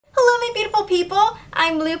Hey beautiful people,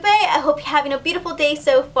 I'm Lupe. I hope you're having a beautiful day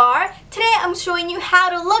so far. Today I'm showing you how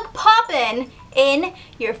to look poppin' in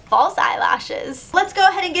your false eyelashes. Let's go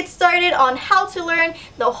ahead and get started on how to learn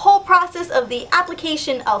the whole process of the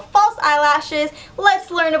application of false eyelashes.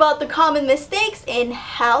 Let's learn about the common mistakes and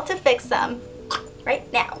how to fix them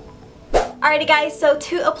right now. Alrighty guys, so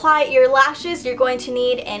to apply your lashes, you're going to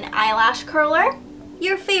need an eyelash curler,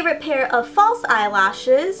 your favorite pair of false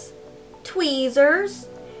eyelashes, tweezers,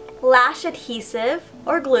 lash adhesive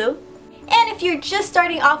or glue, and if you're just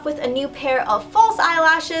starting off with a new pair of false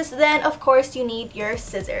eyelashes, then of course you need your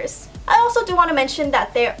scissors. I also do want to mention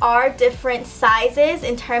that there are different sizes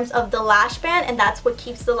in terms of the lash band, and that's what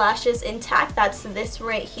keeps the lashes intact. That's this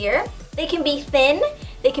right here. They can be thin,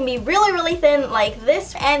 they can be really thin like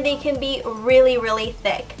this, and they can be really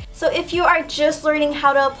thick. So if you are just learning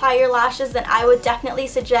how to apply your lashes, then I would definitely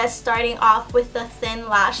suggest starting off with the thin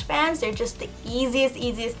lash bands. They're just the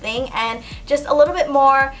easiest thing, and just a little bit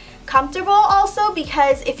more comfortable also,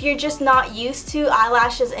 because if you're just not used to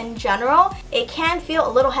eyelashes in general, it can feel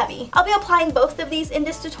a little heavy. I'll be applying both of these in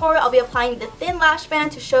this tutorial. I'll be applying the thin lash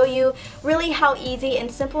band to show you really how easy and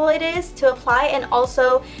simple it is to apply, and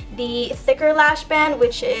also the thicker lash band,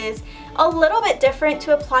 which is a little bit different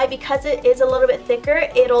to apply because it is a little bit thicker.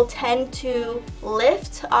 It'll tend to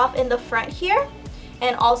lift off in the front here,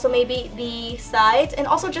 and also maybe the sides, and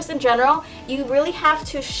also just in general, you really have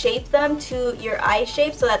to shape them to your eye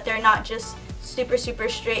shape so that they're not just super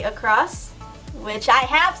straight across, which I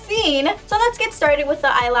have seen. So let's get started with the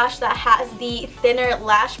eyelash that has the thinner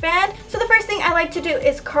lash band. So the first thing I like to do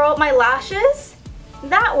is curl my lashes.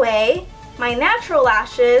 That way, my natural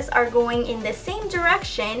lashes are going in the same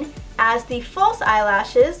direction as the false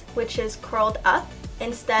eyelashes, which is curled up,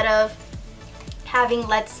 instead of having,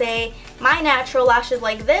 let's say, my natural lashes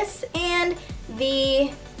like this and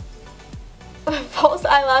the false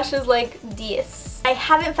eyelashes like this. I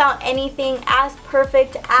haven't found anything as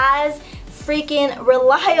perfect, as freaking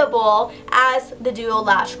reliable as the Duo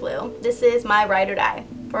Lash Glue. This is my ride or die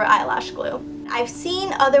for eyelash glue. I've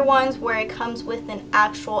seen other ones where it comes with an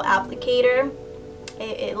actual applicator.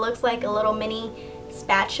 It looks like a little mini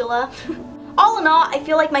spatula. All in all, I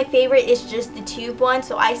feel like my favorite is just the tube one,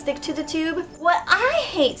 so I stick to the tube. What I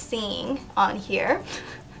hate seeing on here,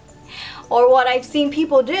 or what I've seen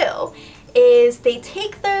people do, is they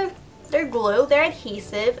take their glue, their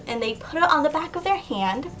adhesive, and they put it on the back of their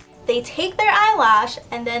hand. They take their eyelash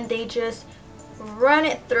and then they just run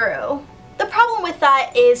it through. The problem with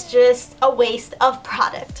that is just a waste of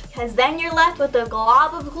product, because then you're left with a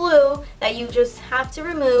glob of glue that you just have to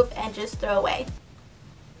remove and just throw away.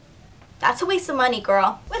 That's a waste of money,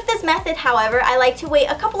 girl. With this method, however, I like to wait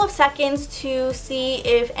a couple of seconds to see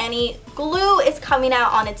if any glue is coming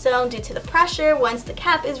out on its own due to the pressure once the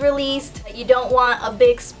cap is released. You don't want a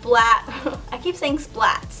big splat. I keep saying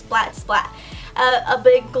splat. A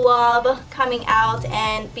big glob coming out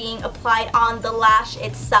and being applied on the lash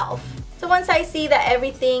itself. So once I see that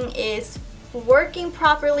everything is working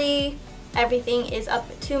properly, everything is up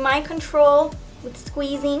to my control with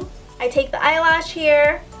squeezing, I take the eyelash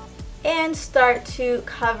here and start to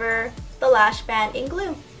cover the lash band in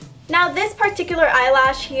glue. Now this particular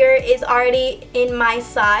eyelash here is already in my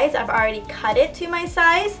size. I've already cut it to my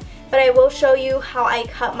size, but I will show you how I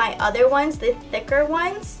cut my other ones, the thicker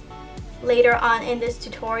ones, later on in this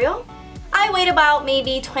tutorial. I wait about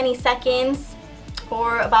maybe 20 seconds,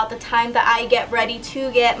 or about the time that I get ready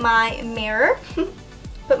to get my mirror.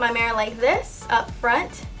 Put my mirror like this up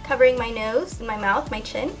front, covering my nose and my mouth, my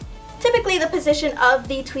chin. Typically the position of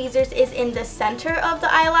the tweezers is in the center of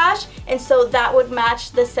the eyelash, and so that would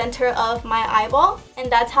match the center of my eyeball,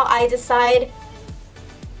 and that's how I decide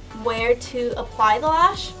where to apply the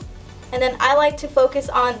lash. And then I like to focus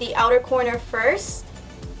on the outer corner first,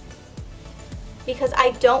 because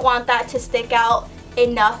I don't want that to stick out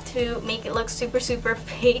enough to make it look super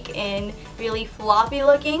fake and really floppy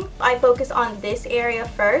looking. I focus on this area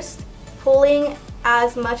first, pulling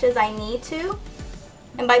as much as I need to.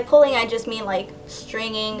 And by pulling, I just mean like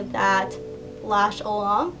stringing that lash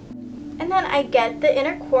along. And then I get the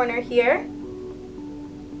inner corner here.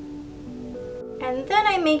 And then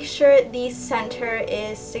I make sure the center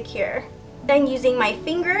is secure. Then using my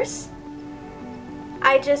fingers,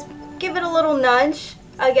 I just give it a little nudge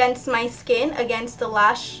against my skin, against the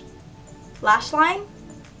lash line.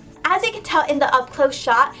 as you can tell in the up close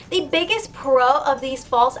shot, the biggest pro of these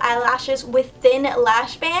false eyelashes with thin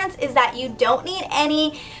lash bands is that you don't need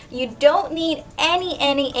any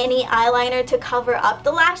eyeliner to cover up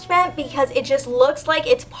the lash band, because it just looks like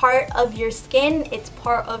it's part of your skin. It's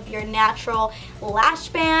part of your natural lash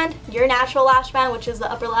band, which is the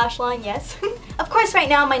upper lash line, yes. Of course, right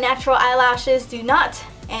now my natural eyelashes do not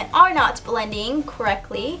and are not blending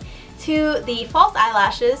correctly to the false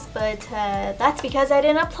eyelashes, but that's because I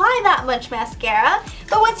didn't apply that much mascara.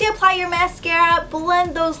 But once you apply your mascara,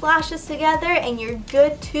 blend those lashes together and you're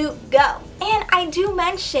good to go. And I do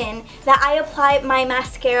mention that I apply my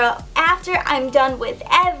mascara after I'm done with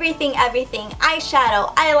everything,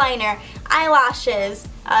 eyeshadow, eyeliner, eyelashes,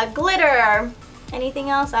 glitter, anything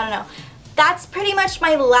else, I don't know. That's pretty much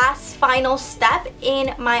my last final step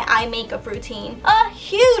in my eye makeup routine. A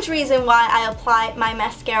huge reason why I apply my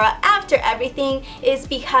mascara after everything is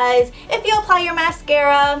because if you apply your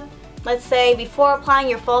mascara, let's say before applying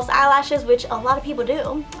your false eyelashes, which a lot of people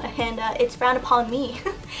do, and it's frowned upon me.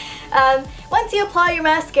 Once you apply your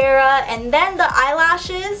mascara and then the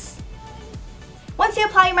eyelashes, once you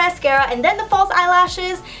apply your mascara and then the false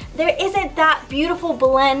eyelashes, there isn't that beautiful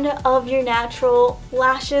blend of your natural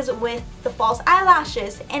lashes with the false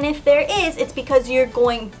eyelashes. And if there is, it's because you're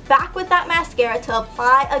going back with that mascara to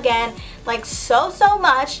apply again, like so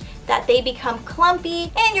much that they become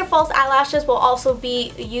clumpy, and your false eyelashes will also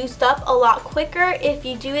be used up a lot quicker if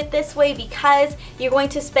you do it this way, because you're going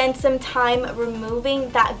to spend some time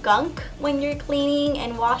removing that gunk when you're cleaning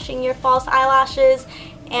and washing your false eyelashes.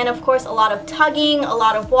 And of course, a lot of tugging, a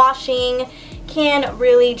lot of washing can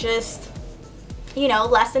really just, you know,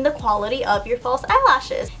 lessen the quality of your false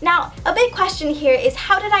eyelashes. Now, a big question here is,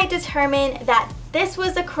 how did I determine that this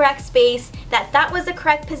was the correct space, that was the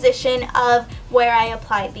correct position of where I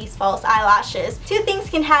applied these false eyelashes? Two things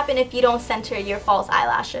can happen if you don't center your false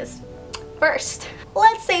eyelashes. First,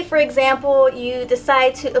 let's say for example, you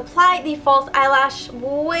decide to apply the false eyelash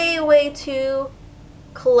way too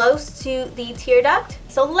close to the tear duct.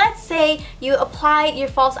 So let's say you apply your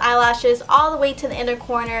false eyelashes all the way to the inner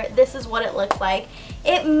corner. This is what it looks like.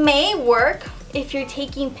 It may work if you're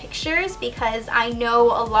taking pictures, because I know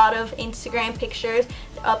a lot of Instagram pictures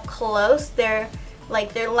up close, their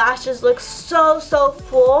lashes look so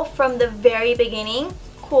full from the very beginning.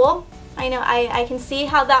 Cool. I know, I can see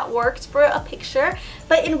how that works for a picture,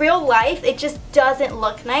 but in real life it just doesn't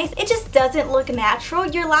look nice. It just doesn't look natural.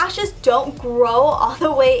 Your lashes don't grow all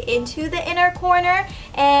the way into the inner corner,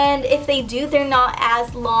 and if they do, they're not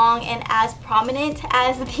as long and as prominent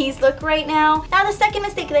as these look right now. Now, the second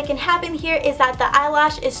mistake that can happen here is that the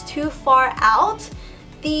eyelash is too far out.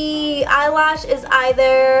 The eyelash is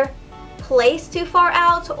either placed too far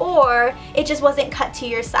out, or it just wasn't cut to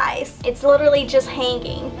your size. It's literally just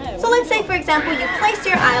hanging. So let's say for example you placed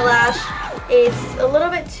your eyelash, it's a little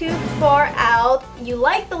bit too far out. You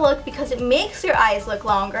like the look because it makes your eyes look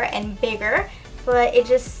longer and bigger, but it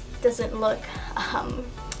just doesn't look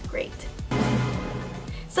great.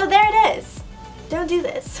 So there it is. Don't do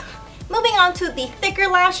this. Moving on to the thicker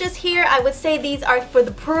lashes here, I would say these are for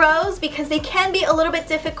the pros because they can be a little bit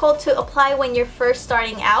difficult to apply when you're first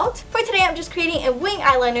starting out. For today, I'm just creating a wing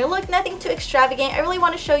eyeliner look, nothing too extravagant. I really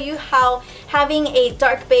want to show you how having a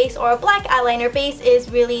dark base or a black eyeliner base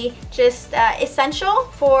is really just essential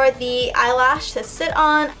for the eyelash to sit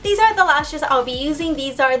on. These are the lashes I'll be using.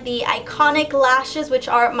 These are the Iconic lashes, which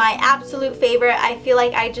are my absolute favorite. I feel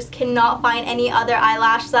like I just cannot find any other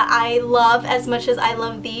eyelash that I love as much as I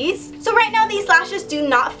love these. So right now these lashes do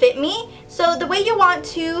not fit me. So the way you want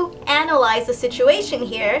to analyze the situation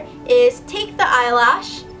here is take the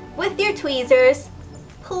eyelash with your tweezers,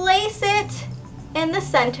 place it in the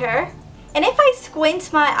center, and if I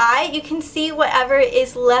squint my eye, you can see whatever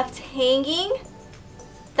is left hanging.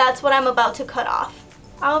 That's what I'm about to cut off.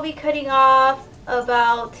 I'll be cutting off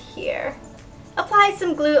about here. Apply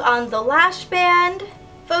some glue on the lash band,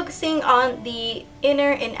 focusing on the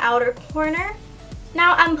inner and outer corner.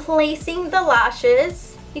 Now I'm placing the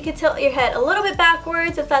lashes. You can tilt your head a little bit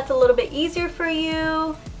backwards if that's a little bit easier for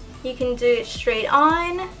you. You can do it straight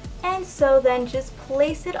on. And so then just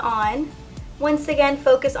place it on. Once again,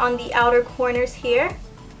 focus on the outer corners here.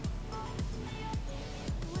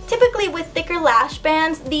 Typically with thicker lash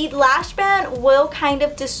bands, the lash band will kind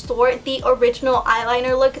of distort the original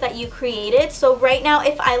eyeliner look that you created. So right now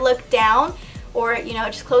if I look down, or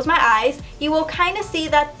just close my eyes, you will kind of see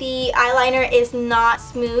that the eyeliner is not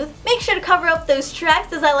smooth. Make sure to cover up those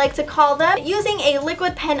tracks, as I like to call them. Using a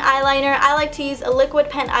liquid pen eyeliner, I like to use a liquid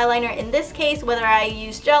pen eyeliner in this case, whether I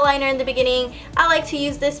use gel liner in the beginning. I like to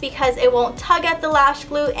use this because it won't tug at the lash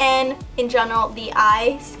glue and in general the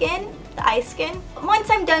eye skin. the eye skin. Once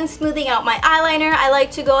I'm done smoothing out my eyeliner, I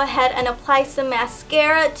like to go ahead and apply some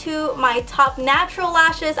mascara to my top natural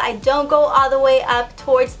lashes. I don't go all the way up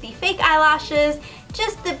towards the fake eyelashes,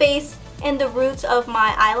 just the base and the roots of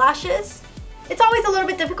my eyelashes. It's always a little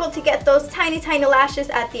bit difficult to get those tiny lashes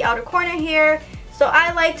at the outer corner here, so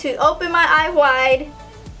I like to open my eye wide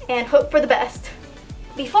and hope for the best.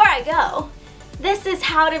 Before I go, this is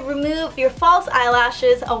how to remove your false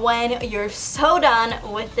eyelashes when you're so done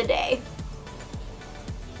with the day.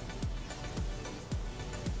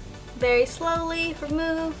 Very slowly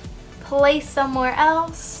remove, place somewhere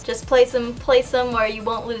else. Just place them where you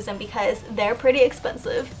won't lose them because they're pretty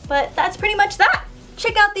expensive. But that's pretty much that.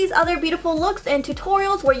 Check out these other beautiful looks and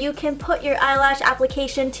tutorials where you can put your eyelash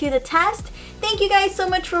application to the test. Thank you guys so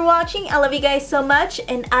much for watching. I love you guys so much,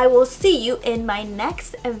 and I will see you in my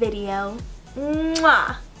next video.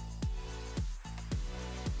 Mwah!